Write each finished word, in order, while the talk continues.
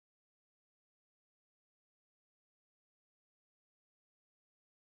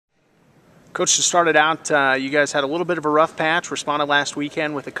Coach, to start it out, you guys had a little bit of a rough patch, responded last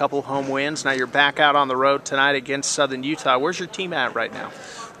weekend with a couple of home wins. Now you're back out on the road tonight against Southern Utah. Where's your team at right now?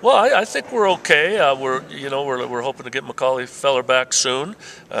 Well, I think we're okay. We're hoping to get Macaulay Feller back soon.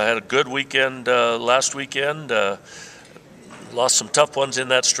 Had a good weekend last weekend. Lost some tough ones in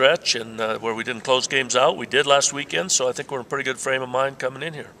that stretch, and where we didn't close games out. We did last weekend, so I think we're in a pretty good frame of mind coming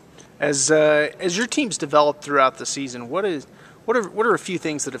in here. As your team's developed throughout the season, what are a few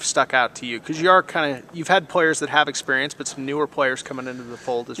things that have stuck out to you? Because you've had players that have experience, but some newer players coming into the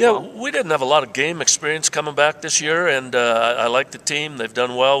fold as well. Yeah, we didn't have a lot of game experience coming back this year, and I like the team. They've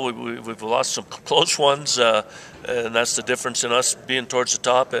done well. We've lost some close ones, and that's the difference in us being towards the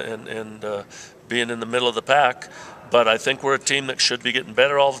top and being in the middle of the pack. But I think we're a team that should be getting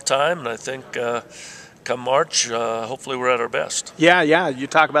better all the time, and I think come March, hopefully we're at our best. Yeah, you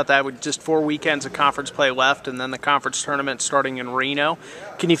talk about that with just 4 weekends of conference play left and then the conference tournament starting in Reno.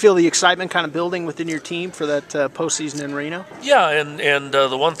 Can you feel the excitement kind of building within your team for that postseason in Reno? Yeah, and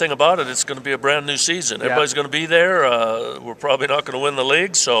the one thing about it, it's going to be a brand new season. Everybody's going to be there. We're probably not going to win the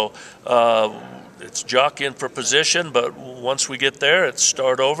league, so it's jockeying for position, but once we get there, it's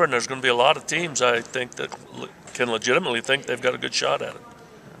start over, and there's going to be a lot of teams, I think, that can legitimately think they've got a good shot at it.